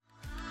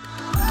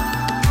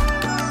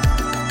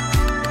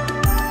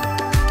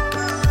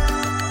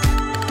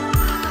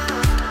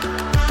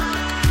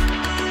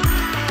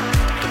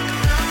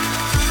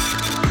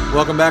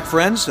Welcome back,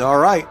 friends. All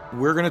right,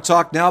 we're going to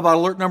talk now about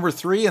alert number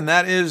 3, and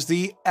that is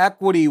the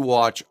Equity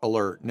Watch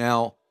alert.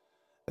 Now,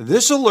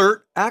 this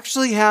alert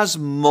actually has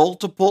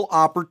multiple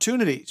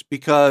opportunities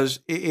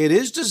because it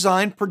is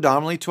designed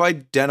predominantly to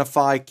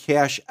identify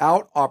cash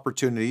out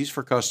opportunities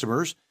for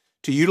customers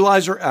to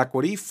utilize their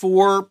equity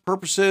for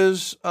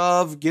purposes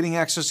of getting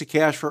access to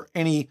cash for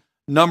any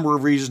number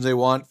of reasons they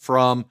want,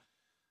 from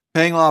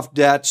paying off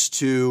debts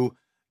to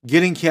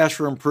getting cash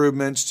for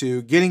improvements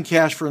to getting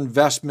cash for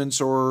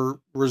investments or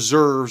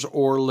reserves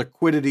or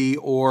liquidity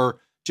or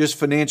just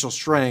financial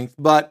strength.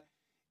 But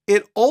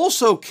it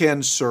also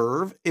can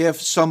serve,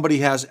 if somebody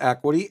has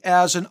equity,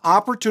 as an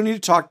opportunity to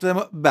talk to them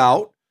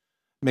about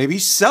maybe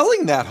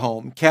selling that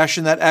home,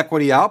 cashing that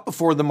equity out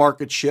before the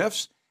market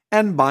shifts,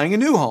 and buying a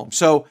new home.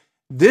 So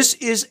this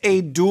is a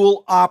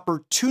dual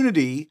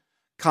opportunity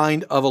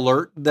kind of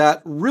alert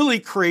that really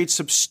creates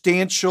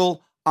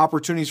substantial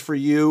opportunities for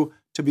you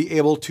to be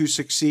able to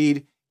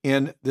succeed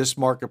in this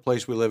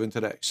marketplace we live in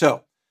today.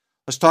 So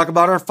let's talk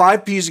about our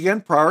 5 Ps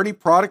again: priority,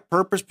 product,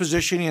 purpose,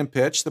 positioning, and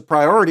pitch. The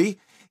priority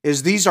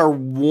is these are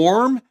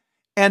warm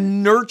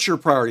and nurture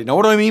priority. Now,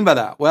 what do I mean by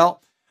that?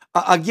 Well,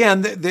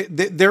 again,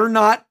 they're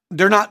not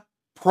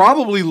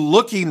probably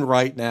looking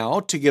right now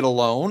to get a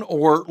loan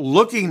or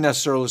looking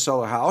necessarily to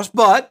sell a house,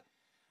 but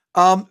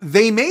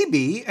they may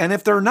be. And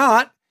if they're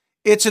not,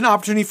 it's an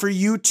opportunity for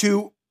you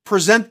to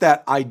present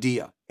that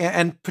idea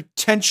and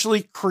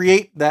potentially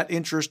create that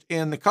interest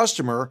in the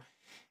customer.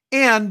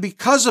 And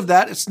because of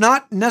that, it's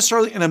not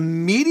necessarily an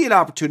immediate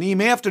opportunity. You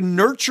may have to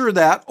nurture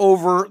that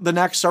over the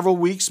next several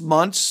weeks,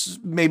 months,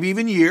 maybe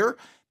even year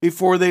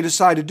before they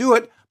decide to do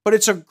it. But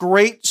it's a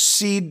great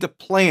seed to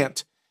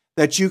plant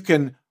that you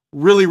can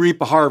really reap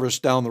a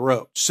harvest down the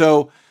road.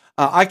 So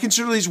I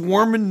consider these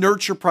warm and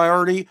nurture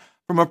priority.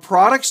 From a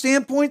product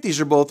standpoint, these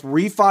are both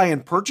refi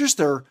and purchase.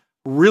 They're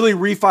really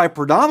refi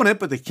predominant,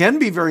 but they can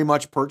be very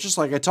much purchase,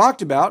 like I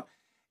talked about.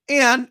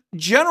 And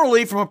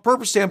generally, from a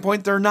purpose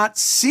standpoint, they're not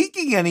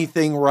seeking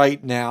anything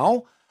right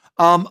now.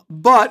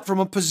 But from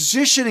a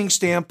positioning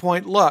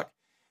standpoint, look,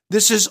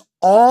 this is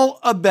all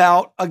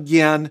about,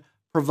 again,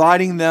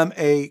 providing them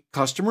a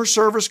customer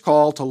service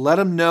call to let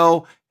them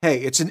know, hey,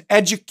 it's an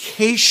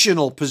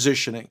educational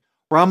positioning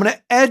where I'm going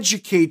to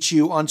educate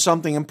you on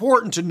something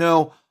important to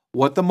know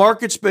what the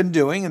market's been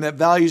doing and that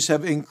values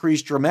have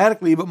increased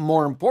dramatically. But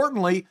more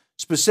importantly,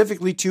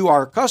 specifically to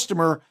our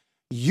customer,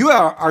 you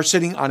are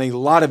sitting on a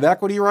lot of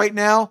equity right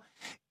now.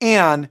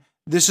 And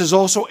this is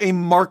also a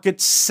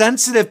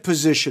market-sensitive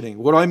positioning.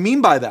 What do I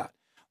mean by that?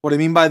 What I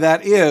mean by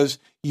that is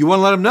you want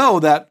to let them know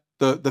that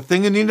the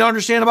thing you need to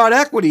understand about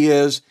equity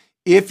is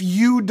if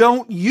you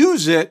don't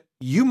use it,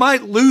 you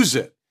might lose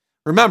it.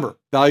 Remember,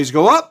 values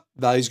go up,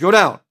 values go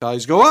down,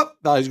 values go up,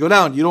 values go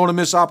down. You don't want to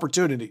miss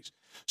opportunities.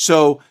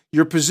 So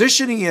your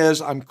positioning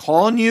is, I'm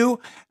calling you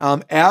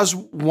as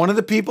one of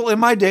the people in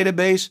my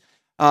database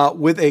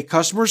with a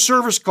customer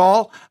service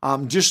call.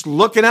 I'm just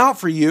looking out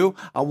for you.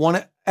 I want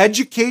to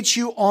educate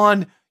you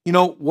on,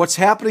 what's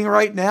happening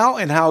right now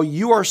and how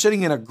you are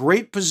sitting in a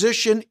great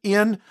position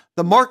in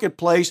the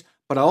marketplace.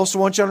 But I also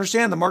want you to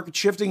understand the market's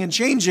shifting and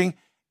changing,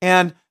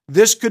 and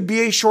this could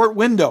be a short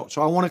window.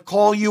 So I want to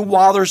call you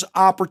while there's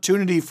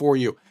opportunity for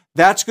you.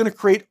 That's going to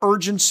create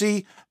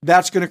urgency.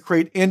 That's going to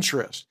create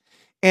interest.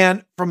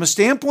 And from a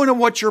standpoint of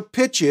what your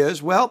pitch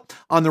is, well,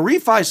 on the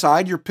refi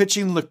side, you're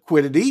pitching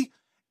liquidity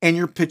and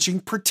you're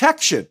pitching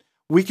protection.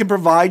 We can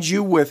provide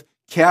you with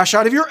cash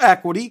out of your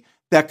equity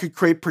that could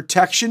create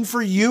protection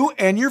for you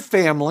and your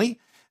family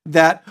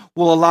that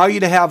will allow you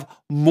to have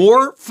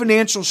more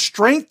financial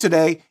strength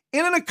today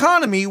in an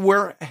economy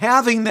where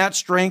having that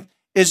strength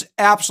is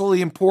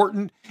absolutely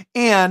important,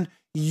 and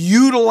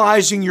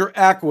utilizing your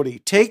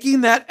equity, taking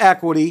that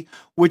equity,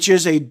 which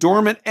is a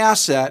dormant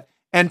asset,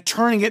 and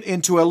turning it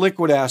into a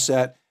liquid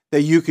asset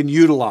that you can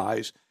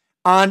utilize.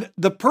 On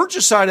the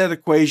purchase side of the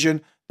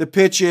equation, the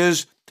pitch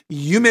is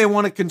you may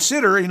want to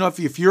consider,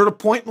 if you're at a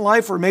point in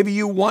life where maybe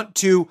you want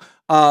to,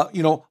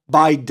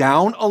 buy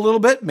down a little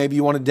bit, maybe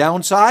you want to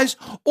downsize,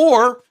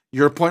 or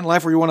you're at a point in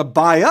life where you want to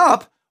buy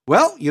up.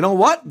 Well, you know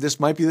what? This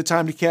might be the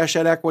time to cash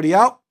that equity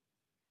out.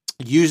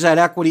 Use that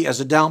equity as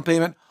a down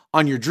payment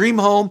on your dream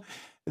home.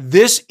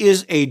 This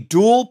is a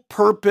dual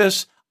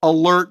purpose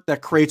alert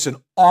that creates an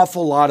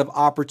awful lot of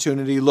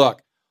opportunity.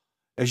 Look,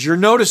 as you're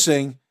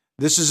noticing,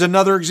 this is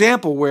another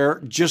example where,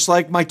 just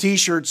like my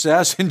t-shirt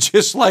says, and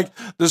just like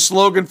the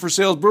slogan for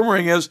Sales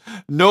Boomerang is,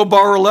 no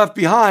borrower left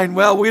behind.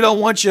 Well, we don't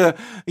want you,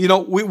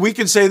 we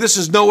can say this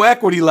is no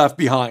equity left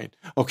behind.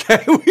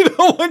 Okay. We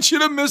don't want you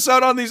to miss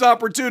out on these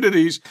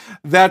opportunities.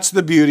 That's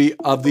the beauty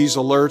of these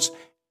alerts.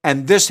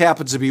 And this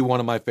happens to be one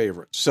of my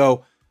favorites.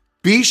 So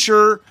be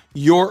sure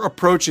you're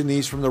approaching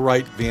these from the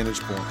right vantage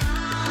point.